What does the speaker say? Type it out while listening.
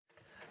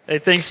Hey,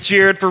 thanks,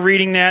 Jared, for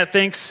reading that.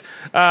 Thanks,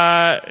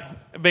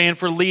 band,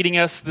 for leading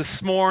us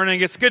this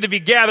morning. It's good to be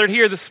gathered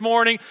here this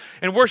morning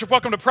in worship.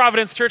 Welcome to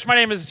Providence Church. My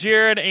name is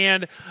Jared,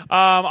 and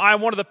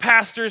I'm one of the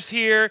pastors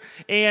here.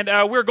 And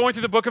we're going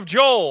through the book of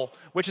Joel,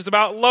 which is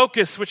about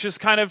locusts, which is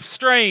kind of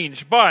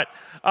strange, but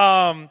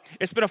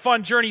it's been a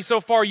fun journey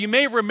so far. You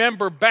may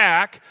remember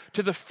back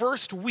to the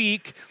first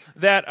week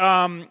that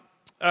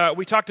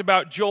we talked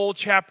about Joel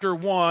chapter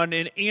 1,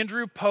 and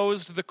Andrew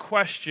posed the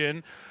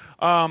question,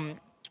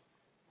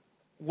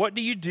 what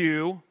do you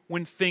do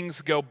when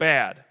things go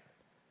bad?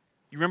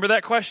 You remember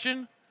that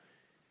question?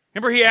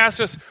 Remember he asked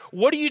us,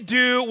 what do you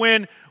do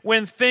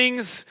when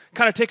things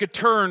kind of take a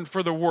turn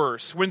for the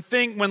worse? When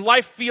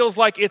life feels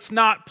like it's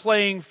not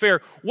playing fair?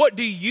 What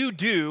do you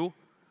do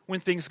when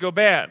things go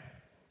bad?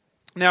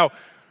 Now,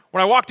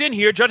 when I walked in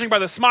here, judging by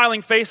the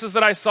smiling faces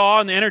that I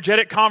saw and the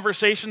energetic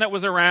conversation that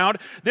was around,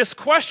 this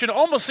question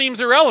almost seems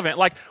irrelevant.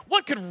 Like,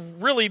 what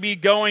could really be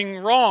going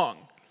wrong?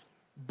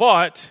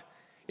 But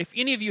if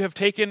any of you have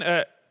taken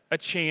a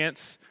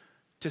chance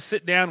to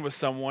sit down with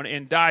someone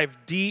and dive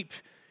deep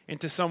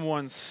into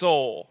someone's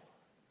soul,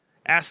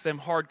 ask them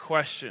hard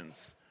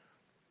questions,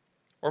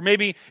 or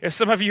maybe if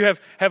some of you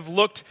have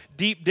looked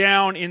deep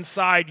down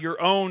inside your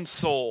own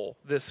soul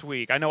this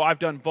week, I know I've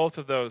done both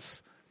of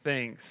those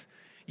things,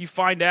 you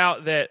find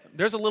out that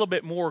there's a little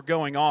bit more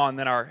going on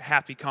than our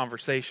happy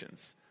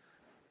conversations.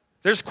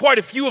 There's quite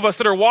a few of us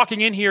that are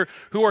walking in here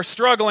who are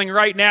struggling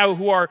right now,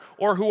 who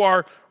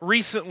are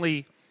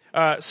recently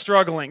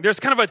struggling.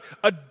 There's kind of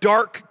a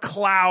dark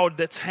cloud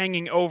that's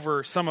hanging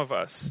over some of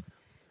us.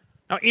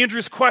 Now,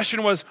 Andrew's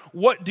question was,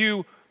 what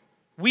do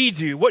we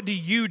do? What do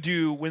you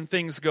do when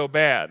things go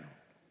bad?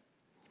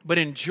 But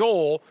in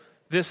Joel,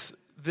 this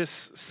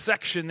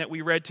section that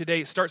we read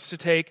today starts to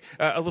take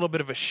a little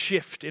bit of a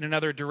shift in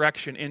another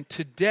direction. And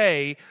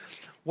today,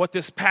 what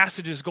this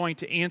passage is going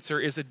to answer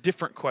is a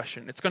different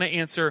question. It's going to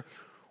answer,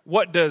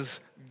 what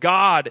does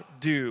God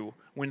do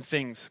when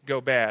things go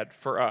bad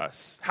for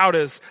us? How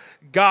does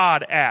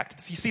God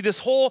act? You see, this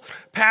whole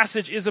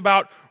passage is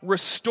about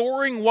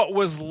restoring what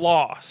was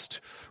lost,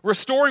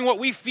 restoring what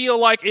we feel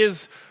like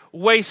is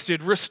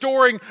wasted,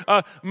 restoring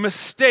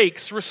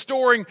mistakes,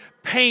 restoring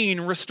pain,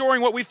 restoring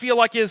what we feel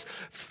like is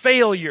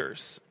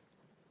failures.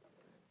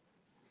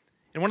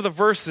 In one of the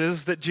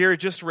verses that Jared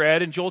just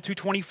read, in Joel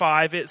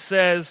 2:25, it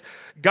says,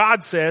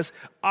 God says,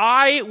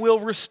 I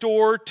will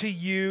restore to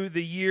you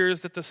the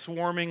years that the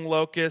swarming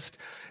locust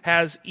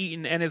has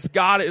eaten. And as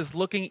God is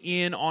looking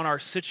in on our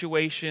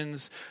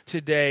situations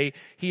today,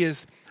 He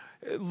is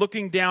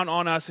looking down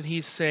on us and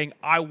He's saying,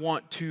 I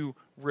want to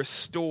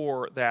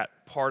restore that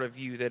part of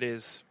you that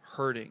is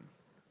hurting,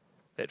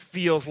 that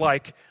feels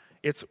like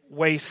it's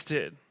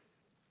wasted.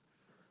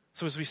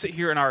 So as we sit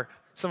here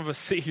some of us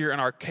sit here in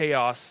our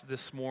chaos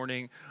this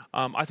morning,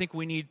 I think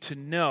we need to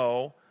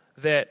know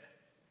that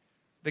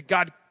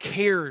God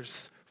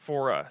cares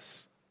for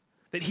us,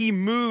 that He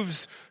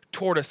moves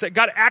toward us, that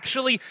God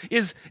actually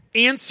is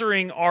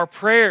answering our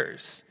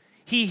prayers.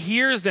 He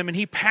hears them and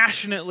He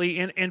passionately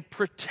and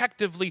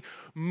protectively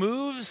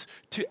moves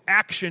to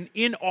action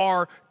in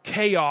our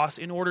chaos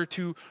in order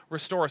to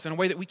restore us in a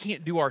way that we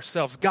can't do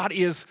ourselves. God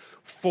is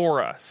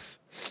for us.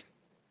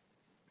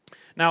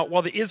 Now,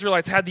 while the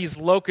Israelites had these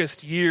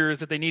locust years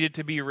that they needed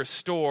to be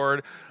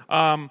restored,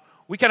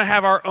 we kind of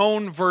have our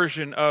own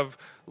version of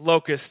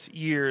locust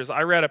years.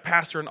 I read a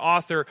pastor and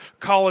author,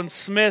 Colin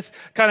Smith,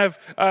 kind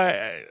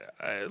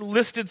of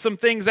listed some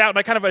things out, and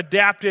I kind of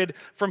adapted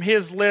from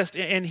his list,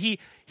 and he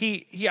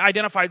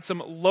identified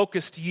some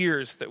locust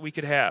years that we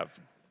could have.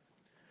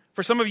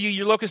 For some of you,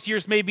 your locust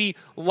years may be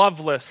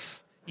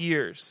loveless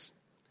years.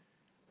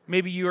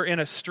 Maybe you are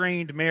in a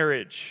strained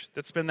marriage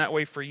that's been that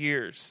way for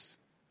years.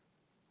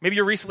 Maybe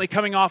you're recently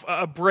coming off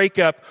a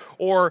breakup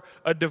or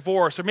a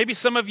divorce. Or maybe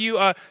some of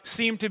you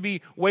seem to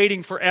be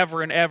waiting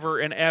forever and ever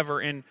and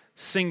ever in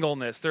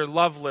singleness. They're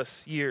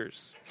loveless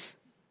years.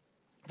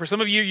 For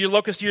some of you, your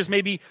locust years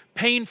may be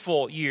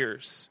painful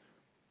years.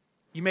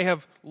 You may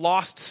have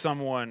lost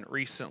someone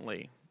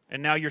recently,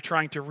 and now you're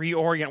trying to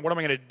reorient. What am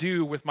I going to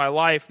do with my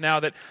life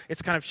now that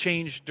it's kind of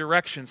changed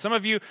direction? Some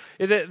of you,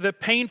 the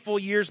painful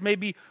years may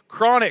be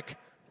chronic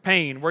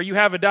pain, where you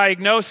have a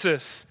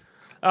diagnosis,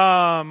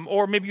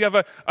 or maybe you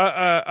have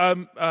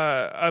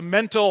a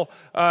mental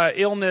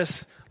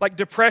illness like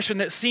depression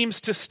that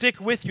seems to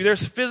stick with you.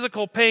 There's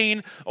physical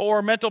pain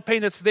or mental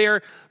pain that's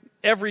there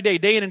every day,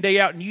 day in and day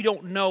out, and you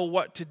don't know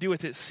what to do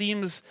with it. It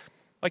seems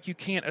like you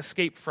can't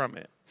escape from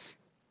it.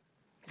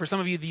 For some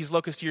of you, these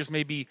locust years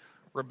may be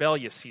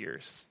rebellious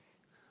years.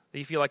 That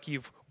you feel like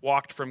you've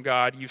walked from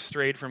God, you've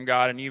strayed from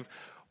God, and you've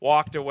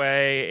walked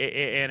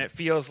away, and it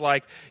feels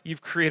like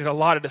you've created a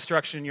lot of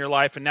destruction in your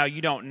life, and now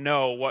you don't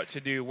know what to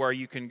do, where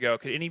you can go.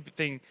 Could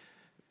anything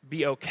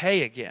be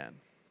okay again?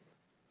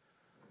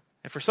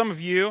 And for some of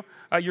you,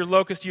 your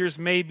locust years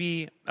may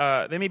be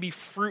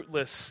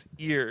fruitless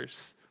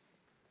years.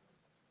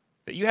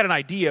 That you had an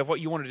idea of what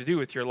you wanted to do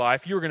with your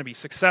life. You were going to be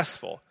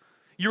successful.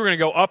 You were going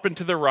to go up and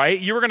to the right.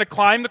 You were going to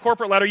climb the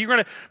corporate ladder. You were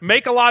going to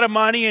make a lot of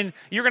money, and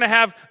you're going to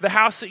have the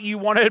house that you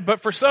wanted.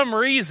 But for some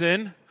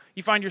reason,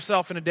 you find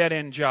yourself in a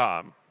dead-end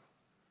job,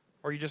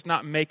 or you're just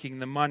not making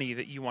the money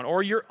that you want,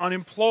 or you're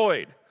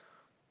unemployed,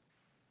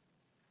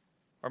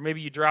 or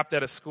maybe you dropped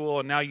out of school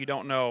and now you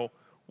don't know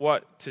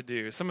what to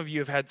do. Some of you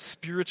have had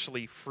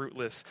spiritually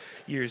fruitless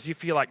years. You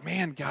feel like,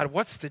 man, God,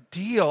 what's the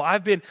deal?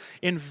 I've been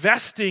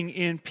investing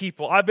in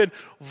people. I've been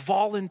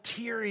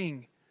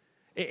volunteering.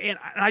 And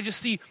I just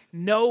see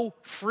no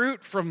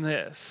fruit from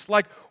this.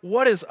 Like,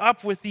 what is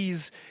up with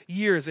these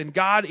years? And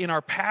God, in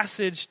our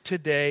passage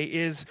today,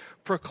 is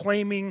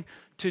proclaiming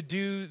to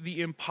do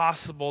the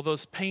impossible.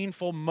 Those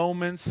painful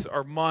moments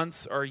or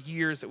months or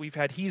years that we've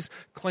had, He's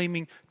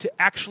claiming to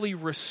actually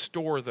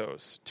restore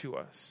those to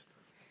us.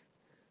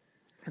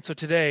 And so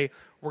today,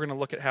 we're going to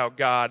look at how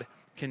God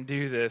can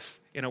do this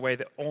in a way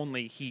that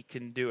only He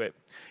can do it.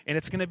 And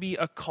it's going to be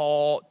a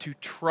call to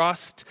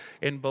trust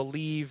and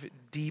believe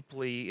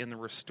deeply in the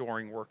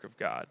restoring work of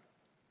God.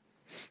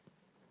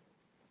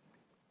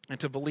 And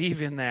to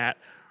believe in that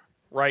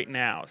right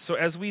now. So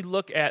as we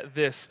look at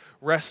this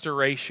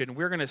restoration,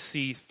 we're going to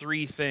see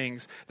three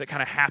things that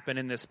kind of happen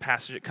in this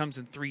passage. It comes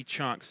in three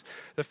chunks.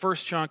 The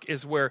first chunk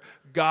is where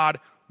God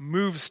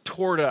moves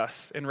toward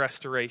us in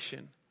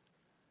restoration.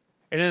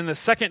 And then in the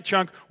second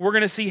chunk, we're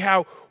going to see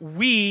how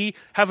we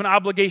have an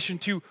obligation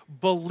to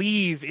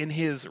believe in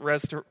His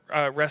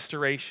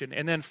restoration.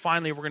 And then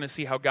finally, we're going to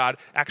see how God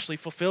actually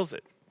fulfills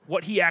it,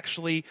 what He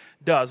actually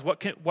does,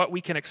 what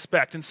we can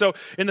expect. And so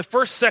in the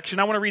first section,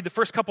 I want to read the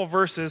first couple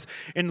verses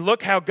and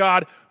look how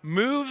God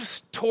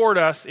moves toward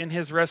us in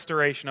His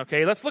restoration.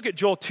 Okay, let's look at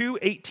Joel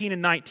 2:18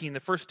 and 19,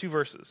 the first two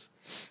verses.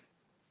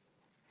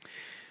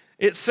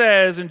 It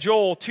says in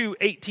Joel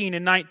 2:18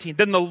 and 19,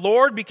 "Then the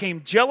Lord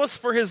became jealous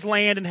for His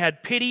land and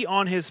had pity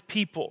on His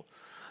people.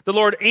 The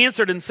Lord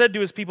answered and said to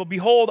His people,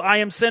 'Behold, I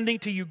am sending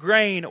to you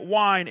grain,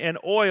 wine, and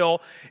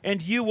oil,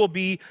 and you will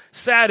be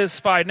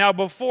satisfied.'" Now,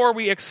 before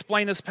we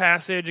explain this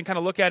passage and kind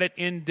of look at it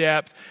in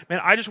depth,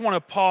 man, I just want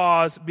to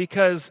pause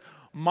because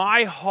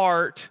my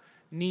heart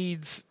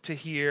needs to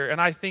hear, and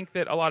I think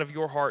that a lot of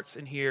your hearts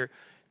in here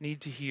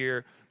need to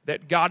hear,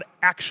 that God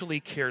actually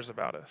cares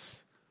about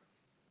us.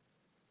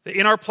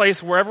 In our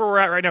place, wherever we're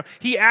at right now,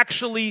 He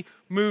actually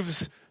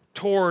moves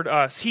toward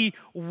us. He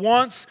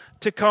wants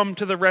to come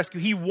to the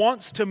rescue. He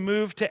wants to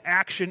move to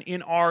action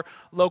in our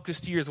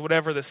locust years,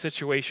 whatever the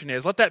situation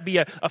is. Let that be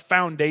a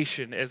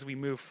foundation as we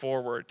move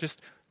forward,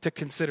 just to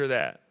consider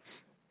that.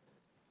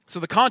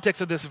 So the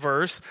context of this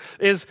verse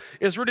is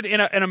rooted in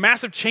a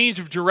massive change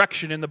of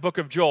direction in the book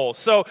of Joel.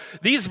 So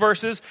these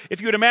verses,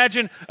 if you would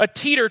imagine a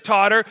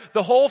teeter-totter,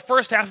 the whole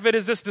first half of it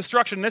is this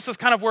destruction. This is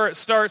kind of where it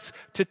starts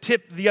to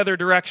tip the other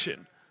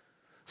direction.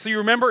 So you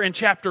remember in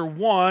chapter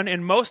 1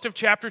 and most of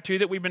chapter 2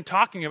 that we've been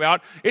talking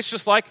about, it's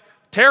just like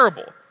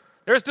terrible.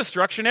 There's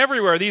destruction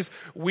everywhere. These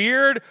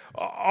weird,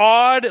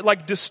 odd,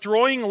 like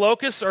destroying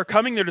locusts are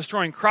coming. They're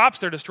destroying crops.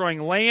 They're destroying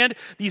land.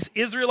 These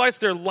Israelites,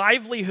 their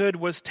livelihood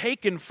was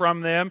taken from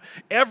them.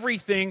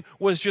 Everything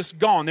was just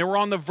gone. They were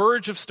on the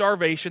verge of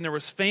starvation. There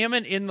was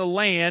famine in the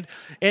land.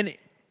 And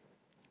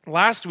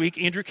last week,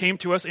 Andrew came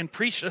to us and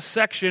preached a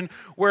section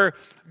where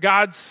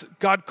God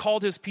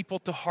called His people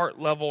to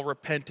heart-level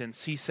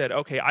repentance. He said,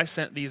 okay, I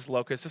sent these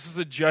locusts. This is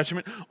a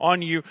judgment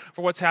on you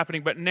for what's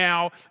happening. But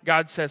now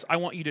God says, I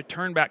want you to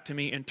turn back to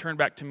me and turn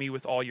back to me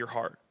with all your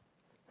heart.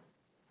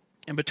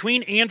 And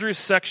between Andrew's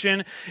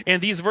section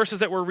and these verses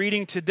that we're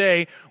reading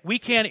today, we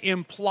can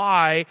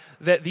imply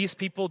that these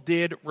people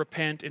did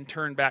repent and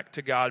turn back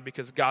to God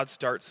because God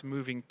starts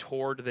moving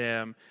toward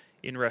them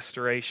in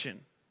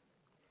restoration.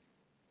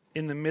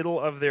 In the middle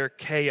of their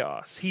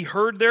chaos, He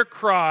heard their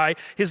cry,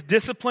 His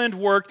disciplined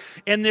work,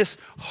 and this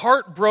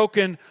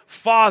heartbroken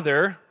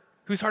father,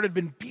 whose heart had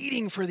been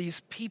beating for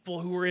these people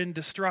who were in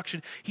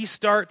destruction, He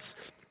starts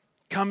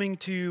coming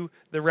to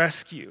the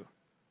rescue.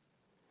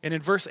 And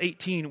in verse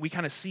 18, we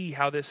kind of see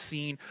how this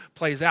scene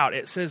plays out.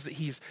 It says that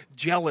He's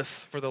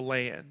jealous for the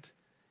land.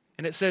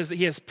 And it says that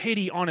He has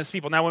pity on His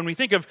people. Now, when we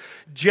think of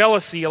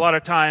jealousy, a lot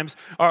of times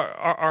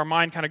our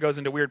mind kind of goes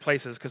into weird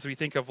places because we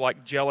think of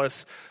like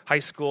jealous high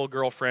school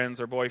girlfriends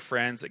or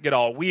boyfriends that get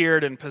all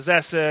weird and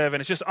possessive,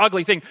 and it's just an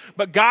ugly thing.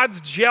 But God's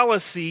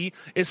jealousy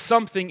is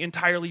something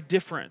entirely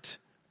different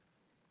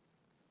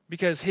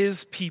because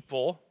His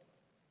people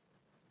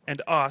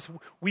and us,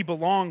 we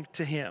belong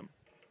to Him.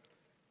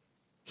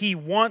 He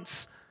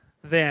wants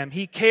them.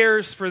 He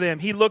cares for them.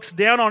 He looks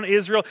down on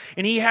Israel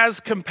and He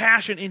has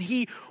compassion and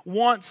He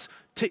wants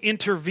to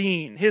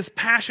intervene. His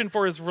passion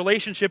for His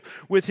relationship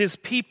with His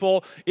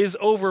people is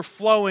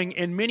overflowing,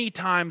 and many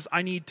times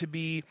I need to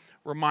be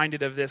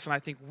reminded of this, and I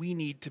think we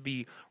need to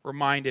be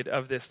reminded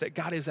of this, that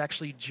God is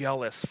actually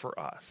jealous for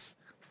us.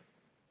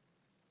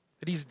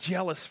 That He's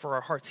jealous for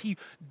our hearts. He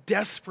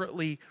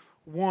desperately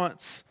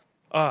wants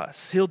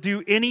us. He'll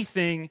do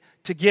anything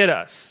to get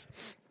us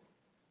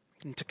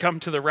and to come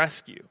to the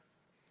rescue.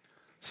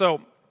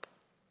 So,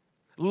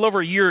 a little over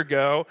a year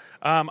ago,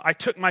 I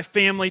took my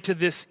family to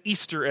this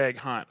Easter egg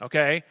hunt,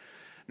 okay?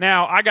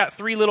 Now, I got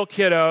 3 little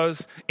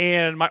kiddos,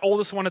 and my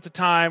oldest one at the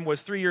time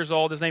was 3 years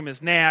old. His name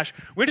is Nash.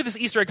 We went to this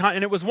Easter egg hunt,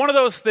 and it was one of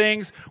those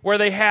things where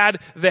they had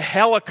the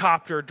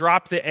helicopter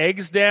drop the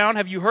eggs down.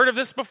 Have you heard of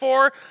this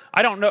before?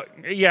 I don't know.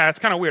 Yeah, it's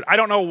kind of weird. I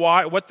don't know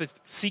what the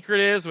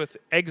secret is with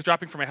eggs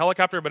dropping from a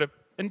helicopter, but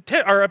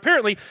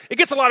apparently it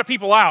gets a lot of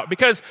people out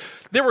because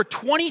there were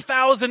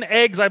 20,000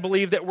 eggs, I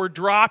believe, that were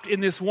dropped in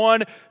this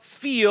one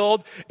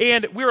field.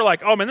 And we were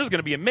like, oh man, this is going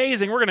to be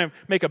amazing. We're going to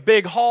make a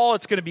big haul.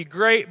 It's going to be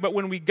great. But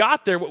when we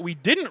got there, what we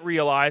didn't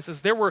realize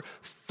is there were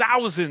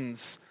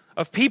thousands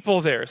of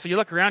people there. So you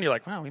look around, you're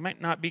like, wow, we might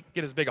not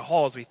get as big a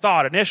haul as we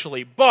thought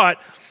initially.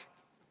 But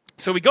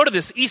so we go to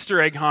this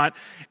Easter egg hunt,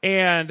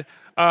 and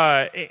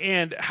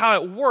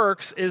how it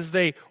works is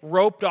they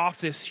roped off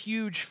this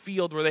huge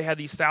field where they had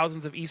these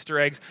thousands of Easter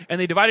eggs, and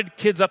they divided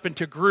kids up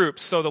into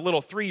groups so the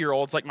little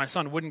 3-year-olds, like my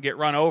son, wouldn't get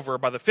run over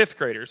by the 5th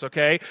graders,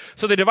 okay?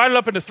 So they divided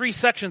up into 3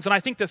 sections, and I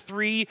think the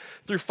 3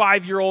 through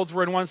 5-year-olds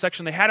were in one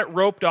section. They had it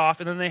roped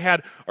off, and then they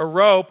had a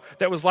rope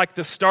that was like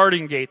the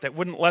starting gate that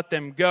wouldn't let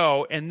them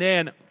go, and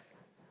then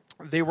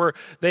they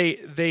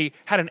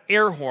had an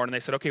air horn, and they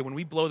said, okay, when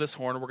we blow this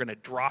horn, we're going to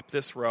drop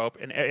this rope,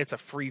 and it's a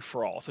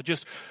free-for-all. So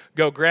just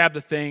go grab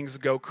the things,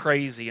 go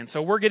crazy. And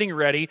so we're getting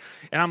ready,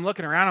 and I'm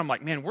looking around, I'm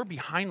like, man, we're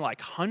behind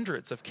like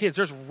hundreds of kids.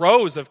 There's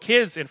rows of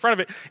kids in front of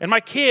it, and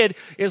my kid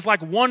is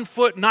like 1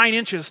 foot 9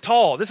 inches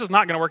tall. This is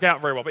not going to work out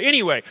very well. But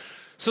anyway,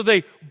 so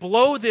they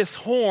blow this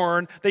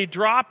horn, they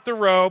drop the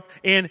rope,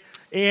 and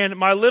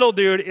my little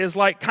dude is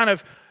like kind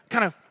of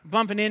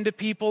bumping into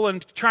people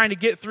and trying to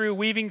get through,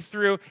 weaving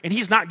through, and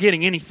he's not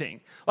getting anything.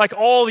 Like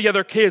all the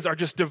other kids are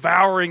just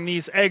devouring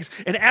these eggs.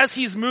 And as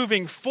he's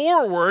moving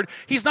forward,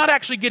 he's not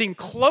actually getting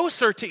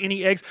closer to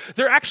any eggs.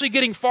 They're actually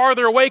getting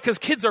farther away because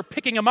kids are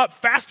picking him up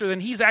faster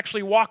than he's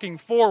actually walking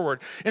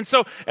forward. And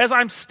so as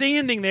I'm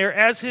standing there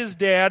as his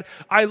dad,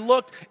 I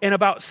looked, and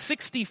about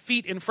 60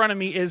 feet in front of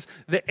me is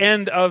the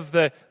end of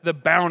the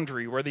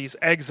boundary where these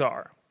eggs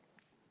are.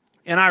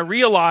 And I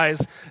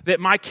realize that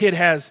my kid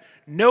has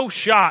no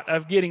shot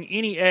of getting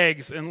any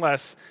eggs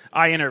unless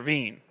I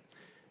intervene.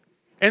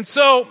 And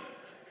so,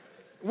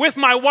 with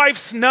my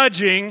wife's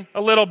nudging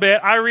a little bit,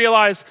 I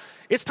realize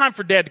it's time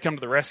for Dad to come to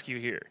the rescue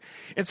here.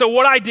 And so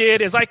what I did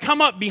is I come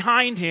up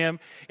behind him,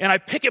 and I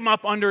pick him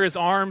up under his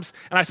arms,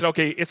 and I said,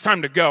 okay, it's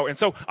time to go. And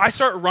so I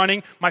start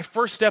running. My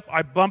first step,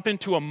 I bump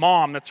into a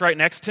mom that's right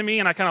next to me,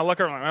 and I kind of look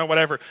around, oh,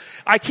 whatever.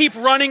 I keep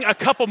running a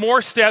couple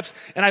more steps,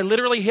 and I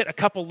literally hit a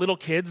couple little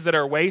kids that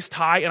are waist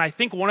high, and I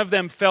think one of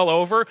them fell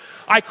over.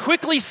 I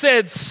quickly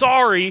said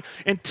sorry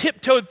and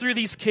tiptoed through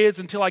these kids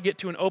until I get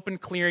to an open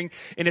clearing,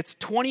 and it's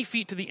 20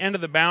 feet to the end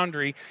of the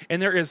boundary, and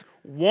there is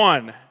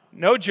one.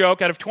 No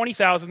joke, out of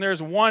 20,000,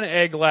 there's 1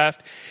 egg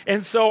left.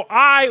 And so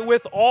I,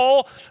 with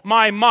all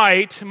my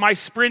might, my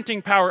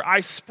sprinting power,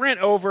 I sprint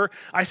over,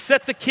 I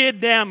set the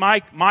kid down,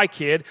 my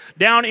kid,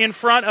 down in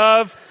front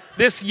of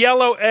this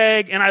yellow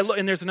egg, and I look,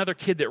 and there's another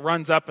kid that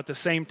runs up at the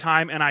same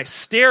time, and I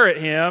stare at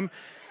him,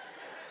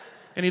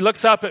 and he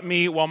looks up at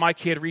me while my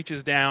kid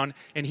reaches down,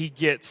 and he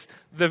gets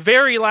the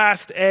very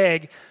last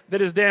egg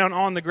that is down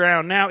on the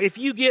ground. Now, if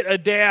you get a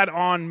dad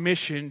on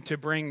mission to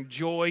bring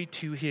joy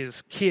to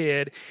his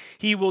kid,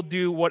 he will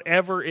do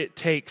whatever it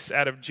takes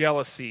out of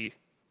jealousy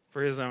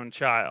for his own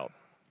child.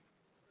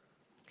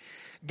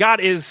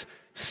 God is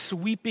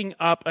sweeping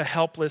up a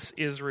helpless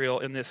Israel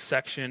in this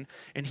section,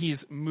 and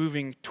he's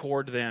moving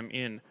toward them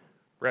in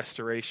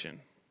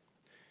restoration.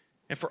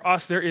 And for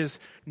us, there is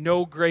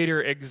no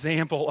greater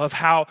example of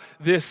how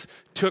this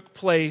took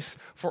place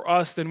for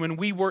us than when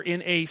we were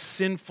in a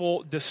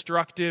sinful,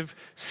 destructive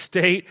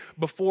state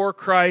before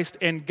Christ,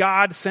 and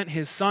God sent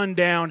his Son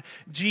down,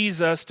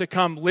 Jesus, to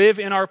come live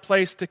in our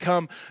place, to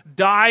come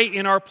die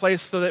in our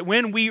place, so that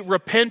when we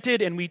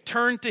repented and we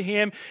turned to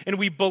him and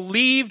we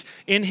believed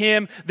in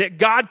him, that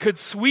God could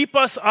sweep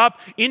us up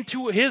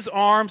into his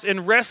arms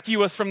and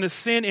rescue us from the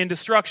sin and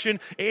destruction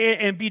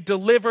and be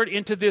delivered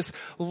into this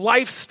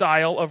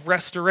lifestyle of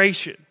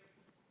restoration.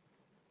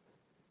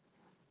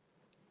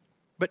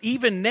 But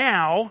even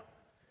now,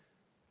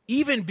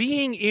 even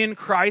being in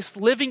Christ,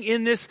 living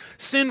in this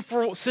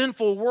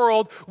sinful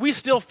world, we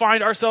still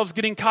find ourselves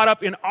getting caught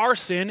up in our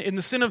sin, in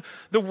the sin of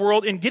the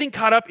world, and getting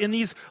caught up in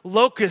these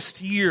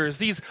locust years,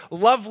 these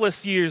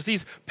loveless years,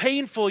 these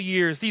painful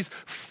years, these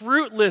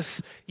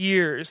fruitless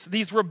years,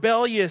 these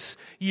rebellious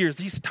years,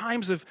 these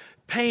times of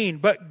pain.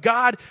 But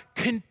God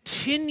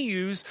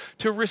continues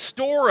to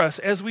restore us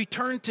as we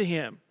turn to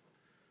him.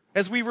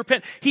 As we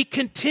repent, he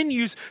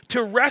continues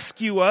to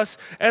rescue us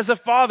as a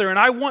father. And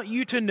I want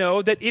you to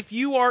know that if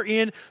you are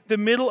in the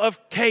middle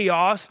of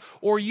chaos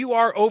or you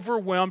are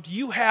overwhelmed,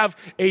 you have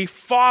a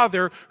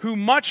father who,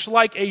 much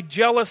like a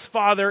jealous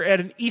father at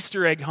an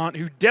Easter egg hunt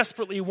who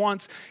desperately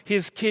wants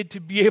his kid to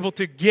be able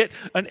to get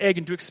an egg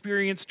and to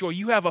experience joy,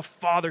 you have a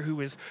father who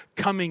is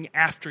coming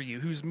after you,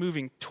 who's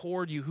moving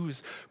toward you,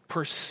 who's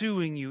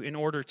pursuing you in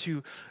order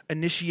to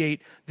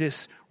initiate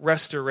this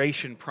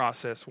restoration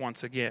process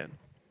once again.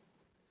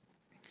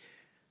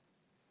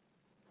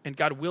 And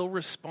God will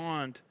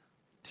respond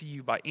to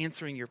you by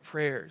answering your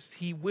prayers.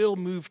 He will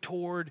move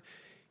toward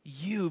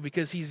you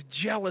because he's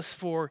jealous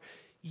for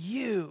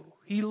you.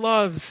 He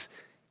loves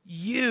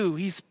you.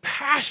 He's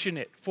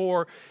passionate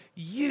for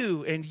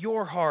you and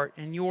your heart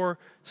and your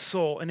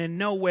soul. And in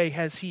no way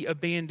has he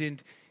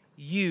abandoned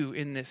you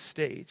in this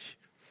stage.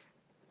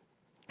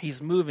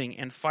 He's moving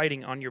and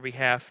fighting on your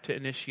behalf to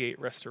initiate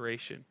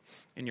restoration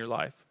in your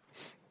life.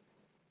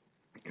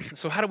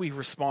 So how do we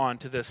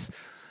respond to this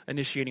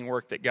initiating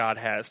work that God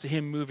has, to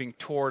him moving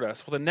toward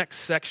us? Well, the next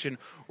section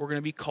we're going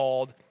to be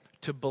called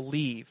to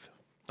believe,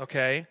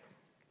 okay?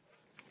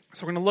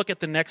 So we're going to look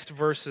at the next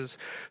verses.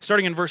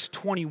 Starting in verse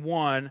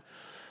 21,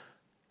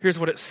 here's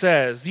what it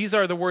says. These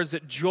are the words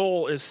that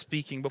Joel is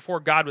speaking before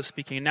God was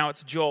speaking, and now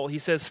it's Joel. He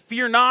says,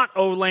 "Fear not,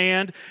 O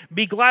land,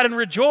 be glad and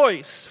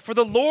rejoice, for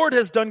the Lord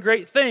has done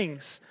great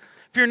things.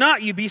 Fear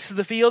not, you beasts of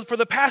the field, for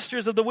the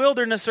pastures of the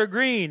wilderness are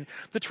green.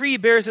 The tree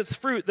bears its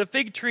fruit, the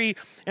fig tree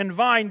and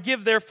vine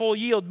give their full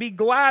yield. Be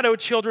glad, O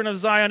children of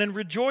Zion, and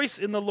rejoice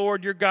in the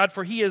Lord your God,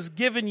 for he has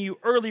given you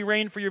early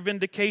rain for your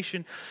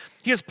vindication.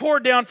 He has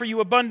poured down for you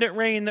abundant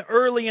rain, the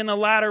early and the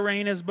latter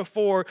rain as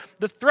before.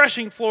 The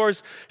threshing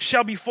floors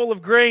shall be full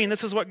of grain."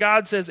 This is what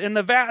God says. "And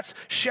the vats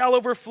shall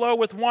overflow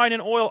with wine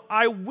and oil.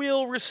 I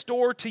will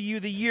restore to you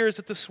the years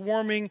that the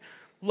swarming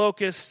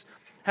locusts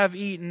have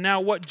eaten."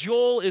 Now, what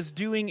Joel is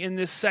doing in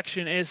this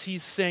section is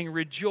he's saying,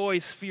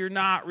 rejoice, fear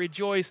not,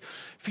 rejoice,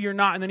 fear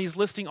not. And then he's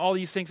listing all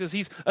these things as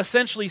he's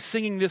essentially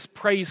singing this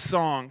praise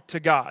song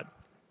to God.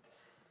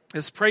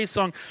 This praise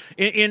song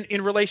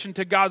in relation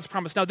to God's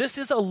promise. Now, this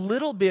is a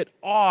little bit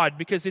odd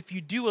because if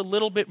you do a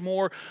little bit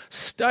more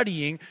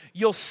studying,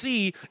 you'll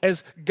see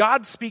as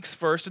God speaks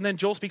first, and then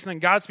Joel speaks, and then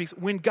God speaks.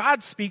 When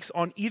God speaks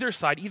on either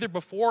side, either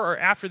before or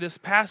after this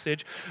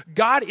passage,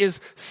 God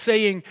is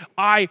saying,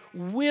 I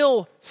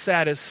will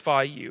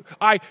satisfy you.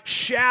 I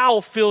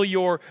shall fill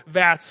your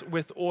vats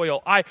with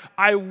oil.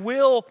 I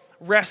will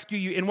rescue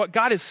you. And what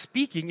God is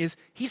speaking is,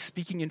 he's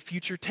speaking in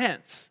future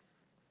tense.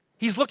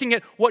 He's looking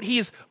at what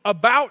he's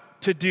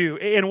about to do.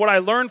 And what I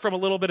learned from a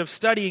little bit of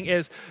studying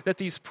is that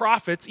these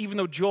prophets, even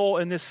though Joel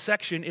in this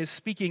section is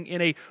speaking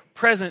in a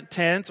present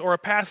tense or a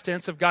past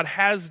tense of God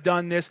has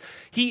done this,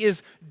 he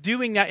is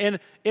doing that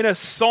in a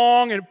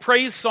song and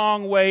praise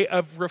song way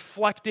of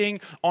reflecting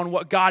on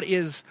what God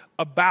is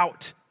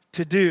about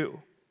to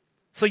do.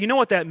 So you know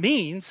what that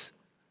means?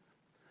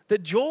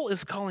 That Joel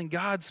is calling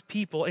God's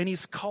people, and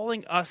he's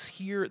calling us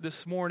here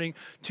this morning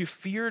to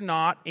fear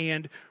not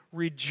and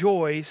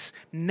rejoice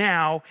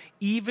now,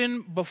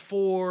 even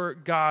before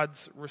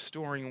God's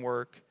restoring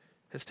work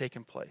has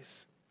taken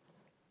place.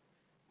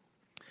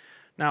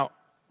 Now,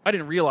 I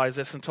didn't realize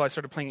this until I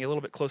started paying a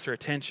little bit closer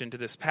attention to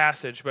this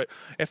passage, but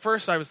at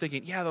first I was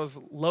thinking, yeah, those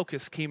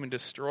locusts came and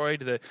destroyed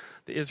the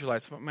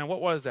Israelites. But man,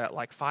 what was that,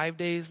 like 5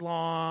 days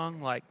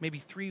long, like maybe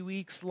 3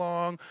 weeks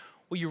long?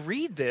 Well, you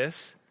read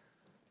this,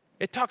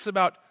 it talks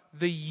about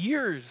the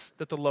years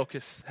that the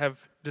locusts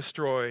have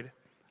destroyed.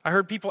 I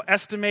heard people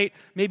estimate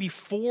maybe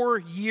 4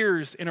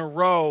 years in a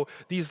row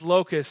these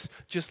locusts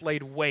just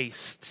laid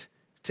waste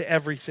to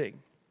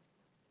everything.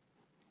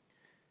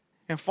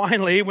 And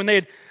finally, when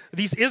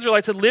these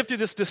Israelites had lived through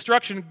this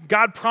destruction,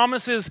 God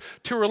promises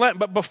to relent.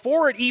 But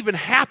before it even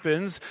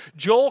happens,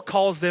 Joel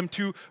calls them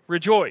to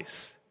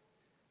rejoice.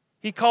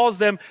 He calls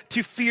them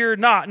to fear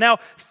not. Now,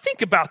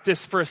 think about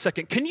this for a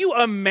second. Can you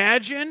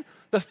imagine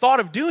the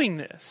thought of doing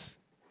this?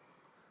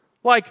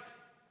 Like,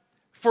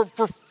 for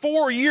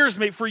 4 years,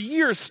 maybe for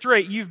years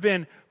straight, you've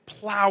been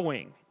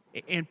plowing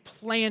and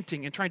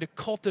planting and trying to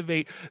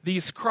cultivate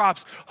these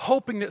crops,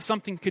 hoping that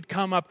something could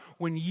come up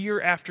when year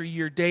after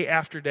year, day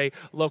after day,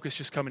 locusts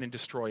just come in and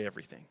destroy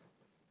everything.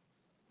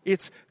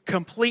 It's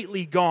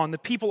completely gone. The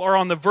people are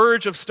on the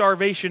verge of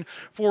starvation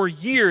for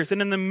years.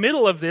 And in the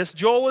middle of this,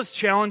 Joel is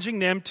challenging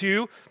them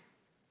to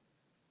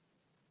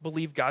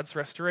believe God's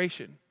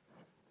restoration.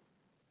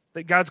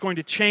 That God's going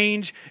to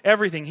change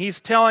everything. He's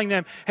telling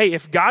them, hey,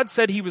 if God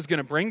said he was going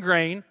to bring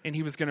grain, and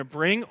he was going to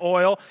bring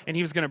oil, and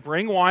he was going to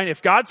bring wine,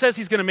 if God says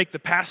he's going to make the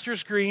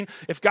pastures green,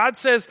 if God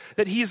says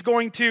that he's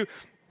going to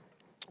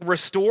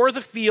restore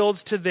the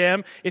fields to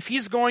them, if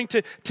he's going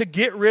to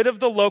get rid of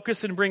the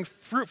locusts and bring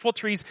fruitful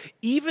trees,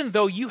 even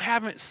though you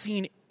haven't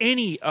seen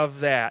any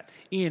of that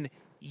in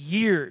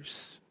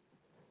years,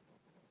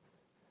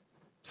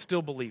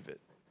 still believe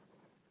it.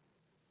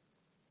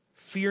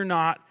 Fear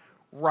not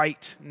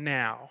right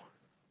now.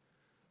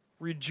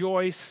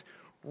 Rejoice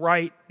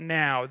right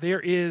now.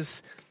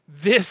 This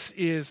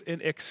is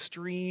an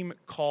extreme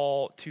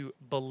call to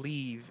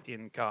believe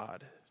in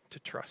God, to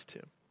trust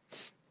him.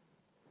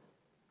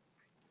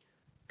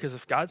 Because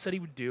if God said he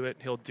would do it,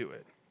 he'll do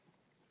it.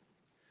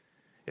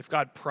 If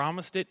God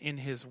promised it in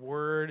his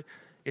word,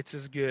 it's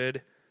as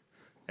good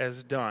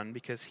as done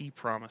because he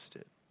promised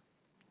it.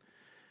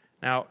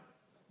 Now,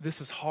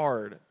 this is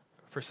hard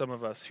for some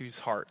of us whose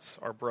hearts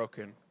are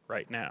broken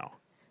right now,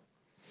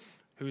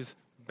 whose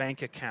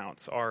bank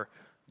accounts are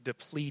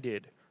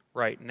depleted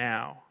right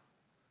now,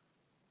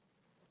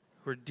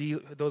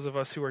 those of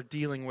us who are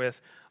dealing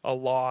with a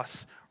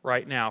loss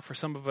right now, for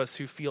some of us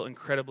who feel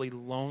incredibly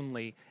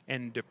lonely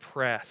and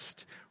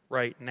depressed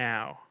right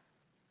now,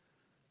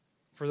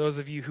 for those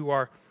of you who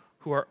are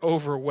who are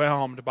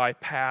overwhelmed by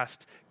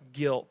past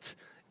guilt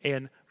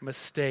and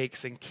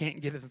mistakes and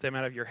can't get them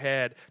out of your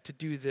head, to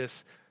do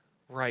this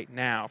right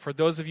now. For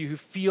those of you who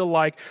feel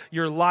like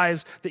your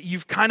lives, that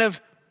you've kind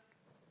of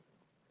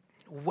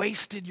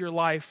wasted your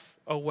life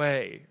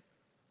away.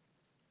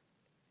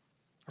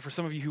 Or for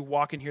some of you who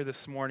walk in here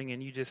this morning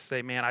and you just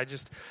say, man, I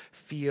just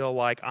feel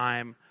like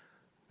I'm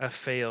a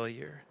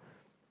failure.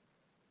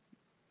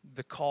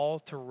 The call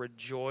to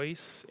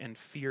rejoice and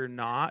fear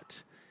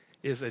not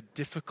is a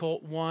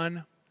difficult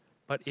one,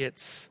 but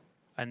it's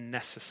a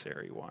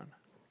necessary one.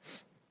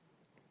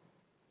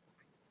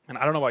 And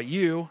I don't know about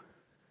you,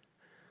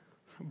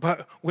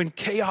 but when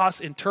chaos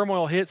and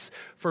turmoil hits,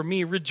 for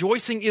me,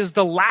 rejoicing is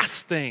the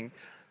last thing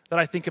that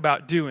I think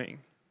about doing.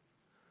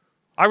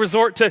 I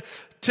resort to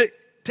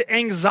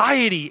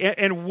anxiety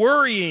and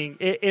worrying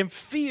and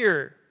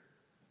fear.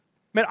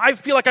 Man, I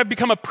feel like I've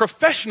become a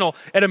professional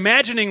at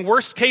imagining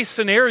worst-case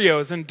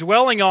scenarios and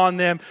dwelling on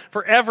them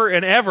forever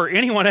and ever.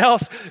 Anyone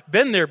else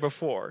been there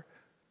before?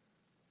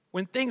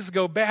 When things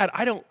go bad,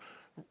 I don't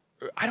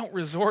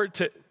resort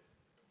to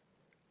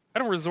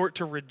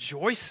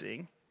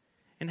rejoicing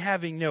and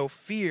having no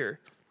fear.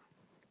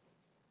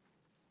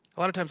 A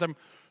lot of times I'm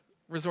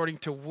resorting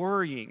to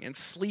worrying and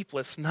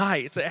sleepless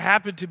nights. It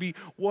happened to be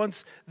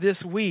once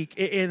this week.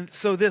 And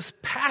so this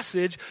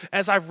passage,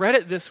 as I've read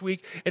it this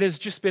week, it has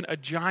just been a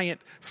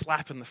giant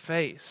slap in the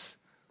face.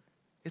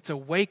 It's a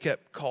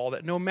wake-up call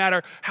that no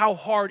matter how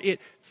hard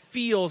it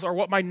feels or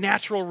what my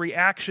natural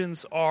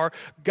reactions are,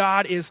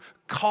 God is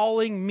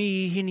calling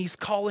me and He's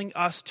calling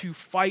us to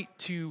fight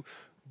to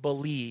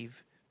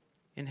believe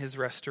in His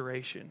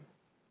restoration.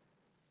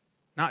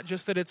 Not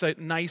just that it's a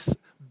nice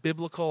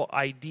biblical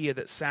idea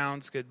that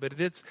sounds good, but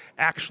it's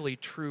actually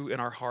true in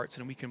our hearts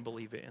and we can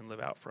believe it and live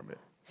out from it.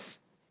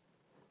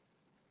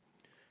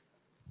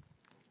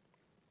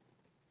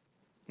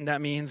 And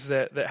that means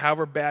that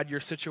however bad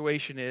your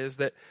situation is,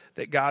 that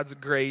God's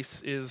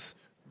grace is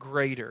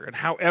greater. And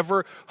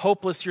however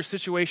hopeless your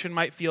situation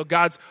might feel,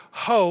 God's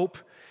hope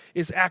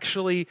is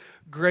actually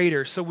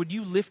greater. So would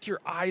you lift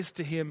your eyes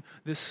to Him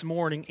this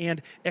morning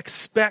and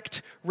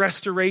expect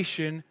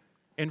restoration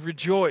and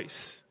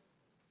rejoice?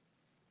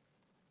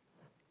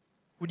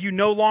 Would you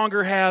no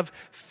longer have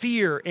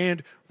fear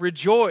and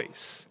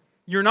rejoice?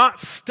 You're not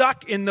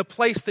stuck in the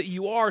place that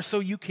you are, so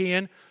you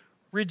can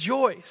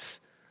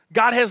rejoice.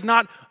 God has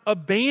not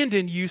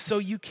abandoned you, so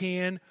you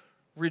can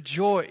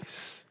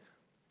rejoice.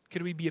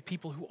 Could we be a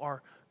people who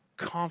are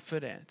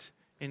confident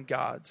in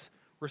God's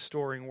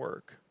restoring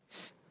work?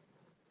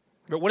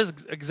 But what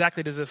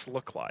exactly does this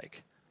look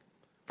like?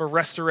 For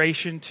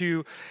restoration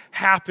to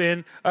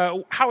happen,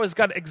 how is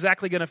God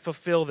exactly going to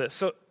fulfill this?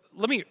 So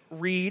let me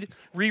reread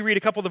a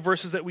couple of the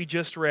verses that we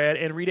just read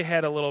and read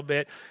ahead a little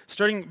bit.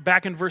 Starting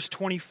back in verse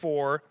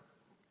 24,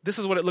 this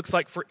is what it looks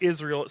like for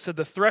Israel. It said,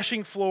 the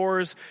threshing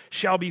floors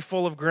shall be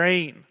full of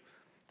grain.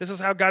 This is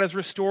how God is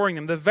restoring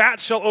them. The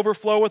vats shall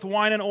overflow with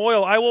wine and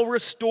oil. I will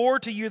restore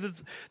to you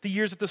the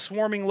years that the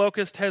swarming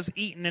locust has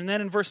eaten. And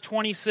then in verse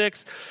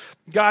 26,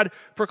 God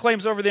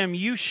proclaims over them,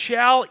 you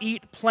shall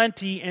eat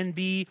plenty and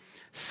be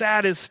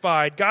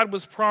satisfied. God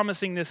was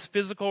promising this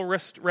physical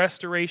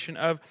restoration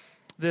of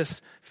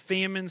this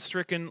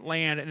famine-stricken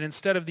land. And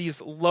instead of these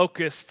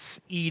locusts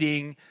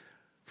eating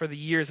for the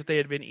years that they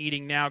had been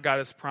eating, now God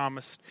has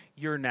promised,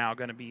 you're now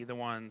going to be the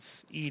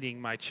ones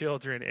eating, my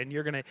children, and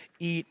you're going to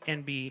eat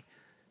and be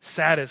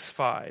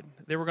satisfied.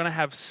 They were going to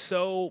have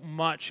so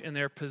much in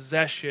their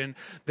possession,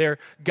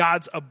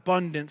 God's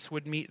abundance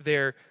would meet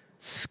their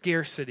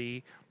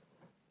scarcity,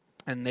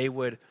 and they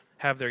would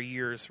have their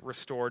years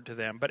restored to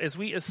them. But as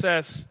we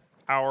assess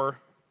our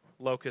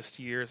locust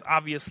years,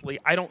 obviously,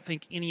 I don't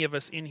think any of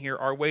us in here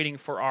are waiting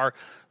for our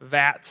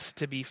vats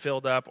to be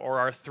filled up or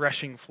our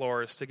threshing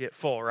floors to get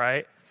full,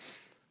 right?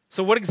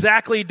 So what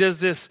exactly does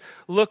this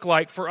look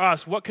like for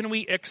us? What can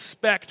we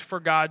expect for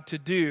God to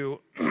do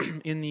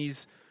in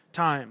these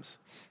times?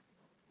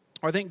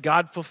 I think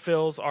God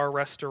fulfills our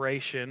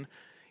restoration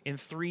in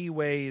three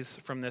ways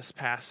from this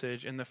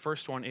passage, and the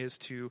first one is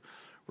to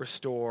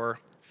restore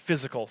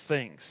physical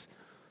things.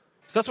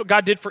 So that's what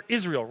God did for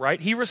Israel, right?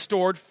 He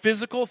restored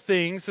physical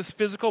things, this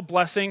physical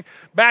blessing,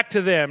 back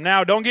to them.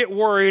 Now, don't get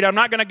worried. I'm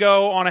not going to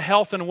go on a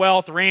health and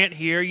wealth rant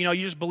here. You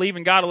just believe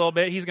in God a little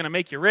bit. He's going to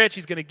make you rich.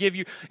 He's going to give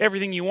you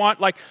everything you want.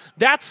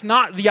 That's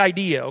not the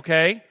idea,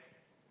 okay?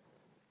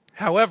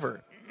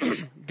 However,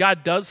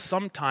 God does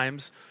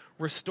sometimes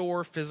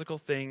restore physical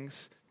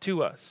things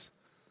to us.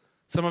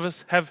 Some of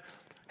us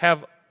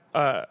have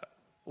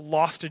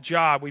lost a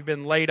job. We've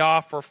been laid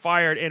off or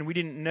fired, and we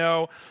didn't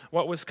know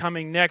what was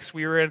coming next.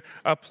 We were in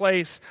a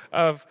place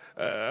of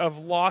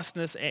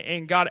lostness,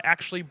 and God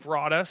actually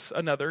brought us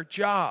another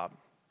job.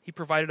 He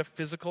provided a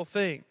physical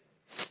thing.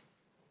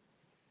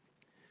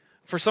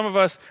 For some of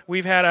us,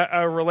 we've had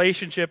a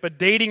relationship, a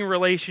dating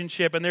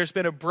relationship, and there's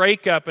been a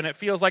breakup, and it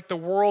feels like the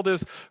world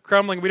is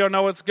crumbling. We don't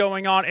know what's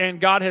going on,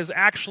 and God has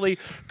actually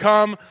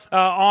come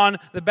on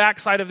the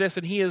backside of this,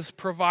 and He has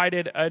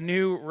provided a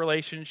new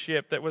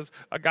relationship that was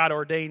a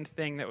God-ordained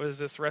thing, that was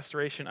this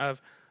restoration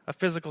of a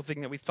physical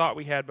thing that we thought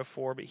we had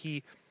before, but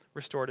He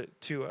restored it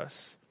to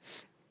us.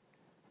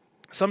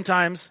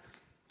 Sometimes,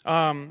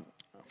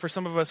 for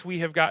some of us, we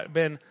have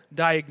been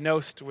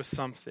diagnosed with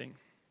something,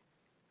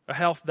 a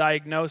health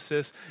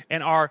diagnosis,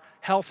 and our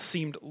health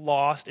seemed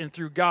lost. And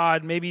through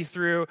God, maybe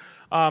through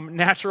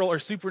natural or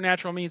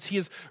supernatural means, He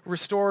has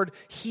restored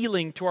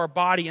healing to our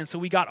body, and so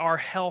we got our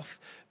health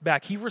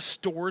back. He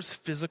restores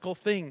physical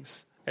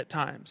things at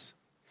times.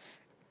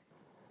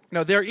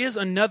 Now, there is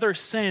another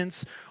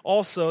sense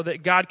also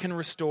that God can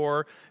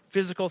restore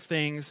physical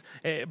things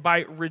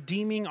by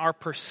redeeming our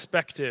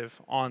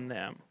perspective on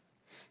them.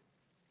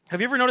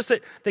 Have you ever noticed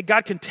that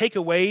God can take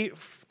away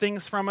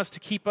things from us to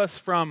keep us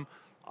from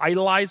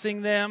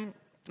idolizing them?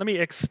 Let me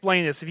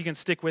explain this, if you can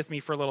stick with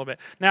me for a little bit.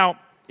 Now,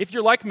 if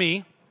you're like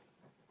me,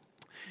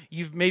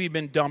 you've maybe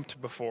been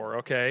dumped before,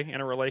 okay, in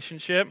a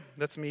relationship.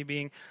 That's me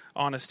being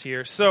honest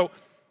here. So,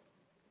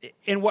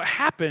 and what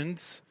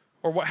happens,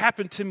 or what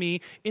happened to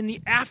me in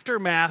the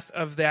aftermath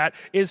of that,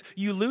 is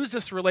you lose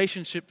this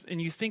relationship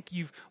and you think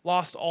you've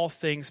lost all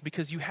things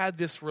because you had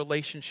this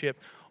relationship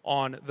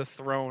on the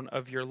throne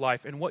of your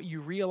life. And what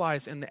you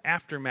realize in the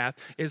aftermath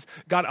is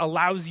God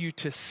allows you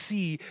to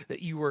see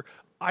that you were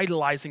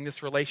idolizing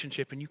this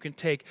relationship, and you can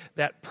take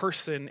that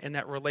person and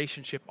that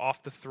relationship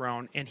off the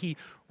throne, and He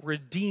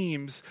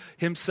redeems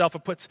Himself.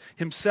 It puts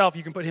Himself,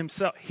 you can put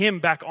Him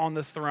back on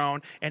the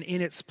throne, and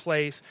in its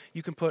place,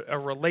 you can put a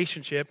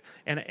relationship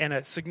and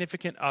a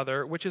significant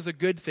other, which is a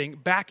good thing,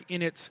 back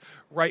in its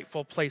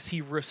rightful place.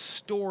 He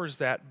restores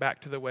that back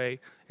to the way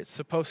it's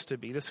supposed to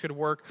be. This could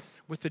work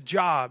with the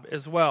job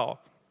as well.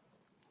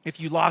 If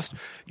you lost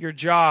your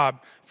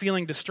job,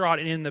 feeling distraught,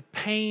 and in the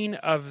pain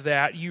of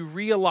that, you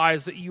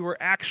realize that you were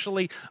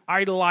actually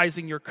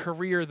idolizing your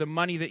career, the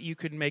money that you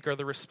could make, or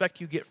the respect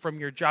you get from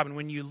your job. And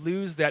when you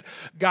lose that,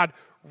 God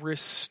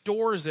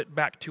restores it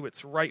back to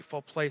its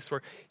rightful place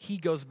where He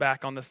goes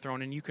back on the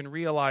throne. And you can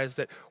realize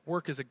that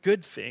work is a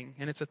good thing,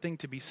 and it's a thing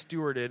to be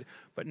stewarded,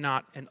 but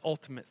not an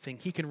ultimate thing.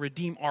 He can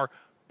redeem our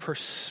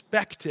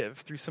perspective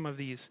through some of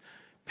these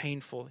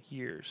painful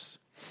years.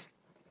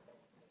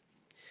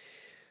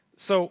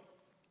 So,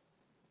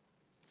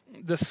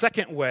 the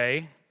second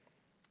way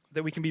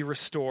that we can be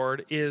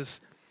restored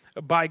is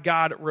by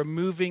God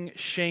removing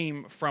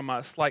shame from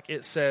us, like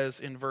it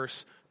says in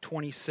verse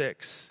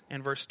 26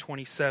 and verse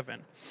 27.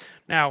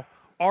 Now,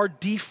 our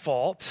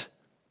default,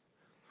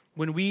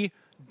 when we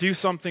do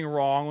something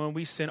wrong, when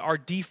we sin, our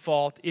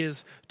default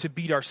is to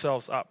beat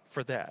ourselves up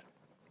for that.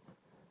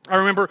 I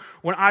remember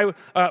when I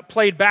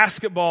played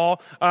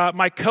basketball,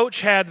 my coach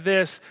had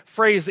this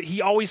phrase that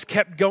he always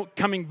kept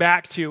coming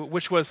back to,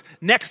 which was,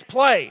 next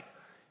play.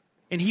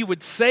 And he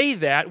would say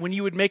that when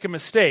you would make a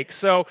mistake.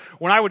 So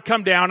when I would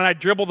come down and I'd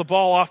dribble the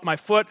ball off my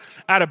foot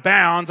out of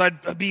bounds,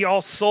 I'd be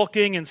all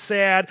sulking and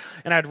sad,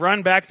 and I'd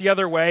run back the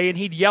other way, and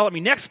he'd yell at me,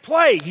 next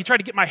play. He tried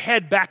to get my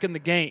head back in the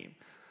game.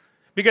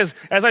 Because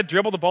as I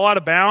dribble the ball out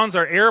of bounds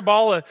or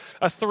airball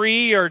a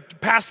three or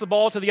pass the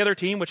ball to the other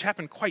team, which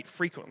happened quite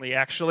frequently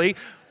actually,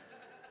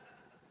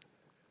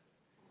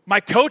 my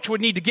coach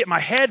would need to get my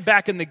head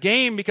back in the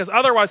game, because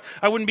otherwise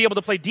I wouldn't be able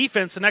to play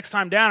defense the next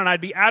time down, and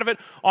I'd be out of it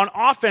on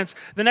offense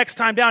the next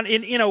time down.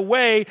 In a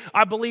way,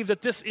 I believe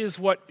that this is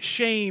what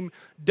shame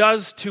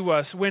does to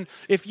us.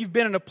 If you've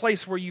been in a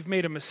place where you've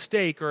made a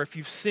mistake, or if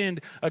you've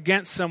sinned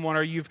against someone,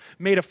 or you've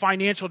made a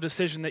financial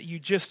decision that you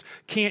just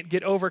can't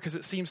get over because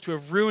it seems to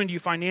have ruined you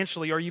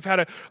financially, or you've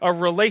had a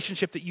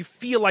relationship that you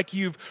feel like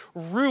you've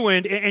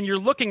ruined, and you're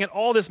looking at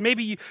all this,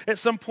 maybe at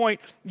some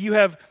point you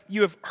have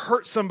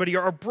hurt somebody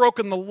or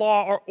broken the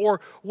law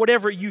or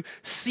whatever, you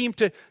seem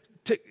to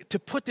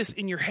put this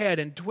in your head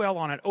and dwell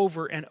on it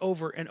over and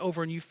over and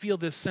over, and you feel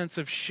this sense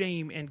of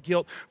shame and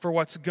guilt for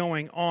what's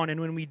going on. And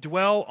when we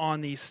dwell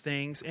on these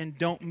things and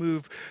don't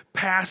move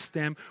past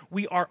them,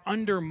 we are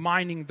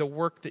undermining the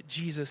work that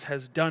Jesus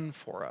has done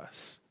for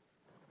us.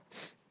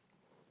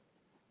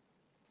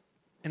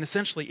 And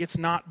essentially, it's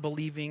not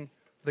believing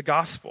the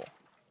gospel.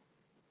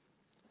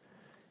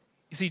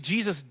 You see,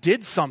 Jesus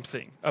did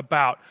something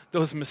about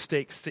those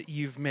mistakes that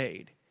you've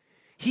made.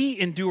 He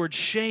endured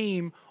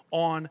shame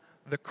on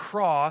the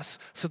cross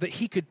so that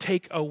He could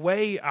take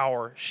away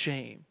our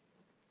shame.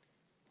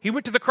 He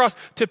went to the cross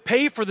to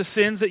pay for the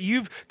sins that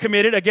you've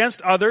committed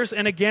against others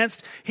and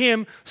against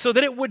Him, so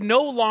that it would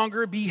no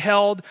longer be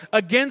held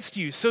against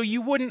you. So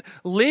you wouldn't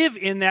live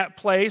in that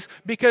place,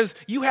 because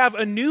you have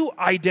a new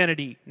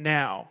identity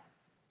now.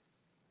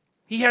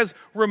 He has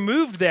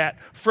removed that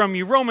from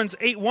you. Romans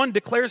 8:1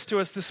 declares to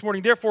us this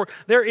morning, therefore,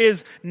 there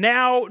is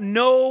now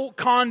no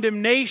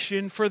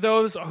condemnation for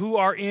those who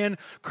are in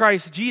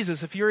Christ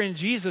Jesus. If you're in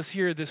Jesus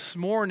here this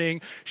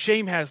morning,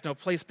 shame has no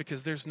place,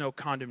 because there's no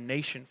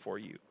condemnation for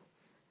you.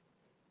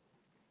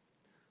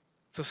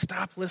 So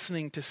stop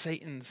listening to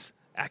Satan's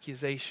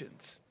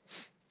accusations.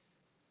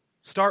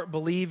 Start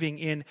believing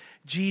in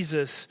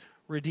Jesus'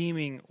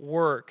 redeeming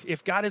work.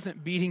 If God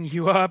isn't beating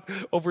you up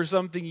over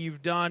something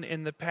you've done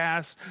in the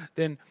past,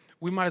 then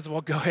we might as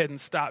well go ahead and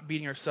stop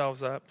beating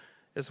ourselves up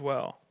as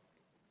well.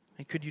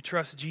 And could you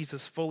trust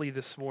Jesus fully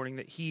this morning,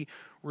 that He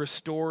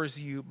restores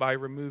you by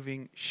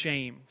removing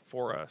shame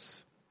for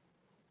us?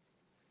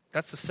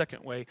 That's the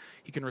second way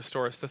he can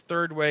restore us. The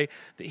third way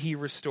that he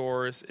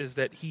restores is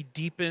that he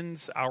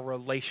deepens our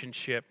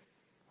relationship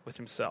with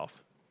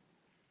himself.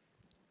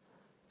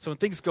 So when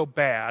things go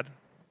bad,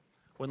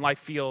 when life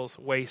feels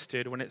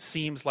wasted, when it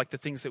seems like the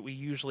things that we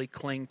usually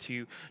cling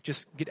to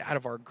just get out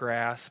of our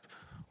grasp,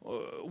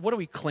 what do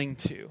we cling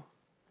to?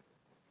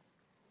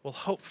 Well,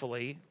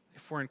 hopefully,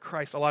 if we're in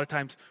Christ, a lot of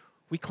times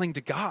we cling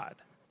to God,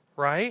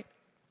 right?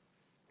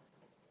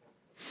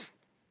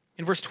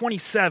 In verse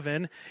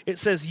 27, it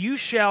says, "You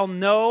shall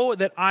know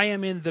that I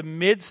am in the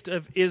midst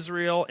of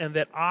Israel, and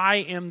that I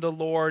am the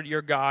Lord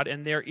your God,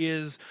 and there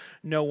is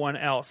no one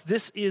else."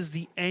 This is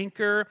the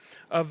anchor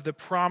of the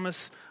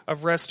promise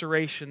of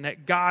restoration,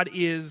 that God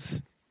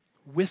is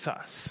with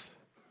us,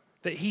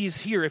 that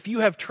he's here. If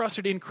you have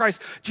trusted in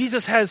Christ,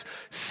 Jesus has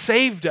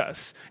saved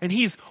us, and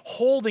he's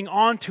holding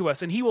on to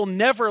us, and he will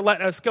never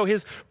let us go.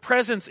 His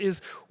presence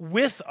is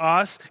with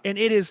us, and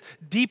it is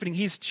deepening.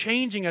 He's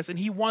changing us, and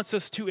he wants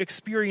us to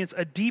experience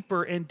a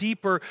deeper and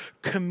deeper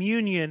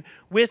communion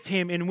with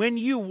him. And when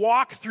you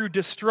walk through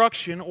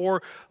destruction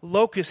or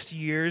locust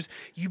years,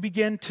 you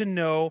begin to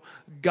know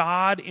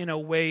God in a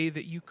way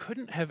that you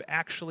couldn't have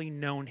actually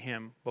known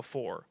him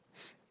before.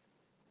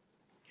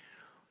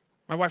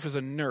 My wife is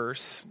a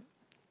nurse,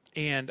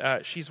 and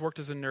she's worked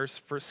as a nurse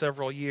for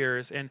several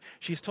years, and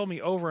she's told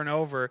me over and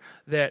over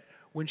that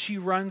when she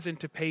runs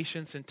into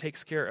patients and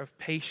takes care of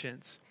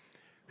patients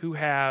who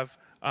have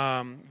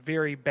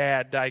very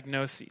bad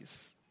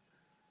diagnoses,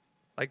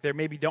 like they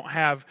maybe don't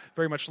have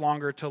very much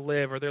longer to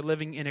live, or they're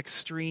living in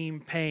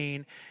extreme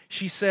pain,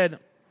 she said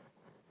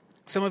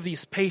some of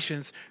these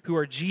patients who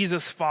are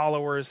Jesus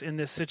followers in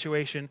this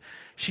situation,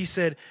 she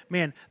said,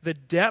 man, the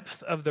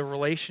depth of the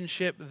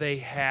relationship they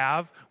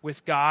have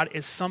with God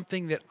is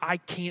something that I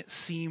can't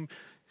seem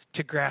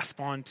to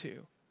grasp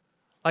onto.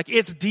 Like,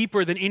 it's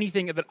deeper than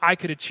anything that I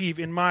could achieve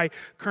in my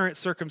current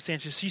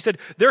circumstances. She said,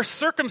 their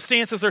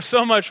circumstances are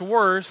so much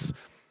worse,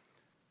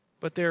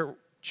 but their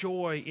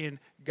joy in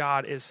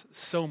God is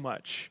so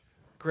much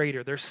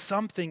greater. There's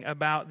something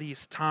about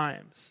these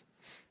times.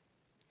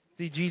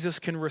 Jesus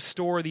can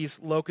restore these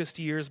locust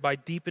years by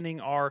deepening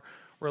our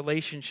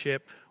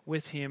relationship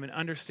with him and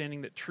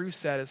understanding that true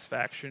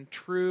satisfaction,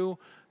 true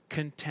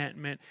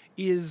contentment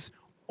is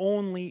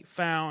only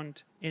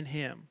found in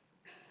him.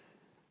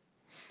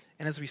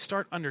 And as we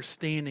start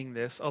understanding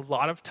this, a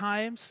lot of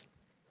times,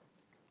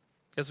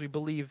 as we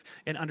believe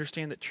and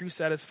understand that true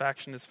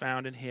satisfaction is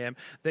found in him,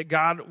 that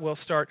God will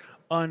start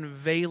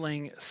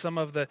unveiling some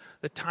of the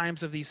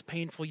times of these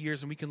painful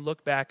years, and we can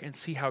look back and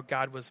see how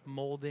God was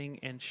molding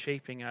and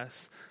shaping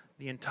us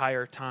the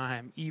entire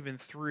time, even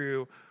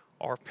through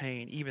our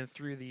pain, even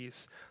through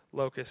these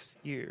locust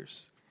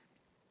years.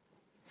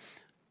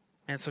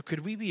 And so could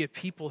we be a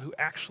people who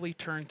actually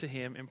turn to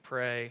him and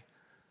pray,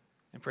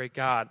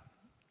 God,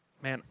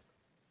 man,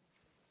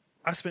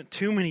 I spent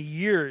too many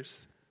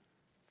years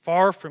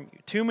far from you,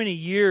 too many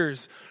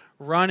years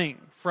running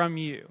from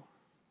you.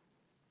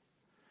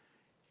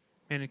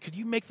 And could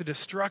you make the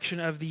destruction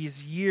of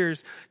these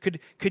years,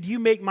 could you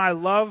make my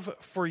love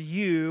for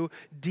you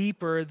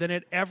deeper than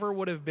it ever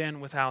would have been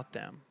without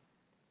them?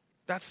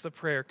 That's the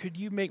prayer. Could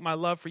you make my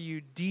love for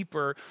you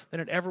deeper than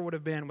it ever would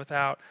have been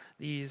without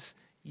these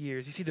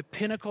years? You see, the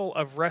pinnacle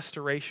of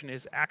restoration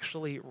is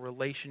actually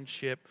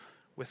relationship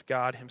with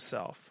God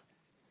himself.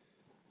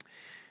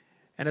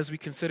 And as we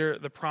consider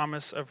the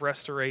promise of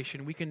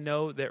restoration, we can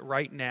know that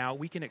right now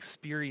we can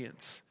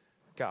experience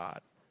God.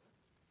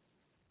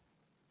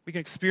 We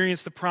can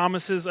experience the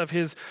promises of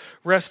his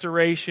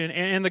restoration,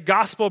 and the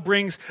gospel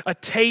brings a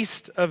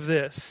taste of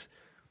this.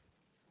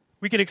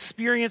 We can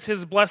experience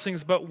his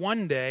blessings, but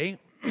one day,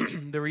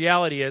 the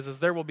reality is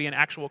there will be an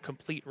actual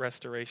complete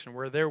restoration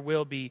where there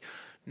will be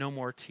no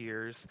more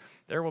tears,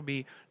 there will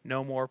be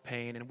no more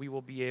pain, and we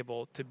will be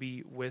able to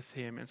be with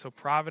him. And so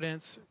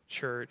Providence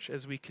Church,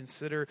 as we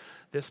consider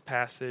this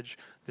passage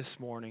this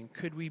morning,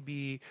 could we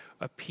be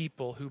a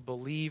people who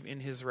believe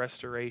in his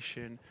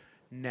restoration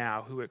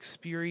now, who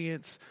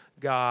experience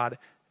God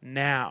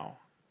now,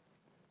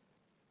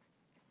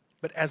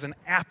 but as an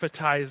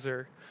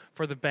appetizer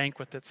for the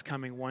banquet that's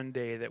coming one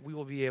day, that we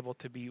will be able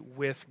to be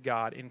with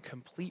God in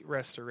complete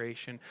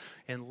restoration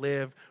and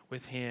live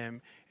with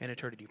him in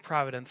eternity.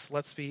 Providence,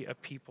 let's be a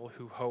people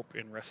who hope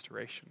in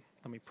restoration.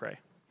 Let me pray.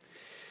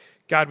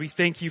 God, we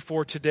thank you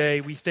for today.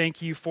 We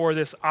thank you for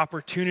this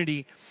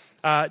opportunity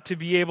to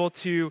be able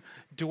to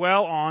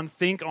dwell on,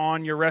 think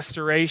on your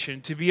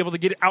restoration, to be able to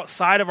get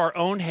outside of our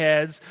own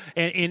heads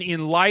and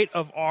in light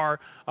of our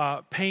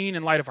pain,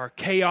 in light of our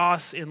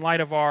chaos, in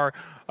light of our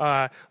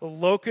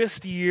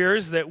locust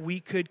years, that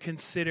we could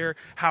consider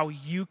how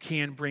you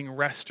can bring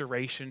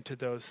restoration to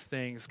those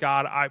things.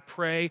 God, I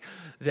pray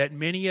that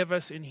many of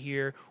us in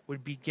here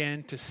would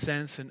begin to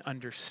sense and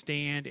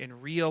understand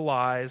and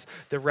realize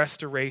the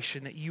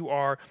restoration that you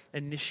are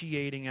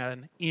initiating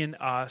in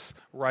us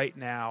right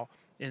now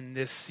in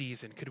this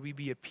season. Could we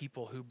be a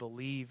people who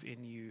believe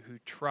in you, who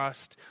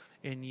trust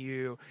in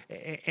you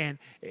and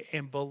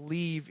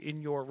believe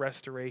in your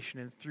restoration.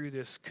 And through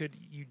this, could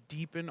you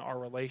deepen our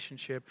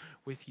relationship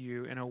with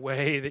you in a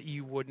way that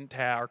you wouldn't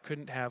have or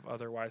couldn't have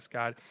otherwise,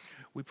 God?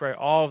 We pray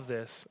all of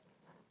this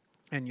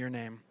in your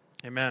name.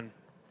 Amen.